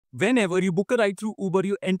Whenever you book a ride through Uber,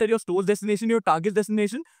 you enter your store's destination, your target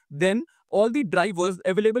destination, then all the drivers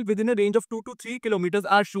available within a range of 2 to 3 kilometers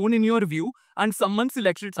are shown in your view and someone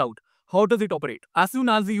selects it out. How does it operate? As soon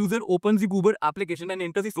as the user opens the Uber application and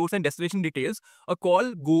enters the source and destination details, a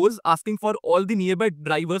call goes asking for all the nearby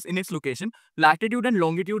drivers in its location. Latitude and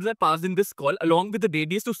longitudes are passed in this call along with the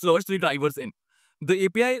radius to search the drivers in. The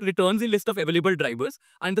API returns a list of available drivers,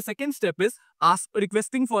 and the second step is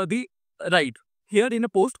requesting for the ride. Here, in a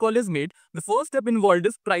post call is made, the first step involved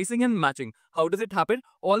is pricing and matching. How does it happen?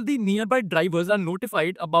 All the nearby drivers are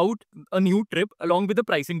notified about a new trip along with the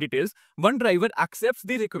pricing details. One driver accepts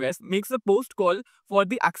the request, makes a post call for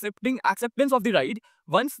the acceptance of the ride.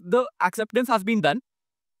 Once the acceptance has been done,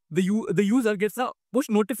 the user gets a push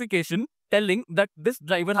notification telling that this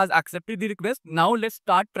driver has accepted the request. Now let's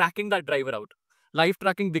start tracking that driver out. Live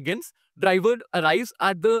tracking begins. Driver arrives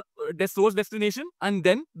at the source destination, and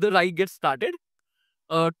then the ride gets started.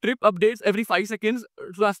 Trip updates every 5 seconds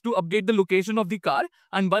so as to update the location of the car.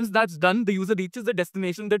 And once that's done, the user reaches the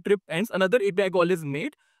destination, the trip ends, another API call is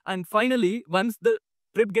made. And finally, once the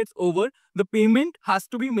trip gets over, the payment has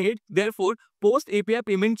to be made. Therefore, post API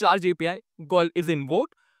payment charge API call is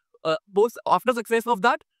invoked. After success of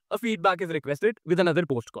that, a feedback is requested with another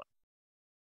post call.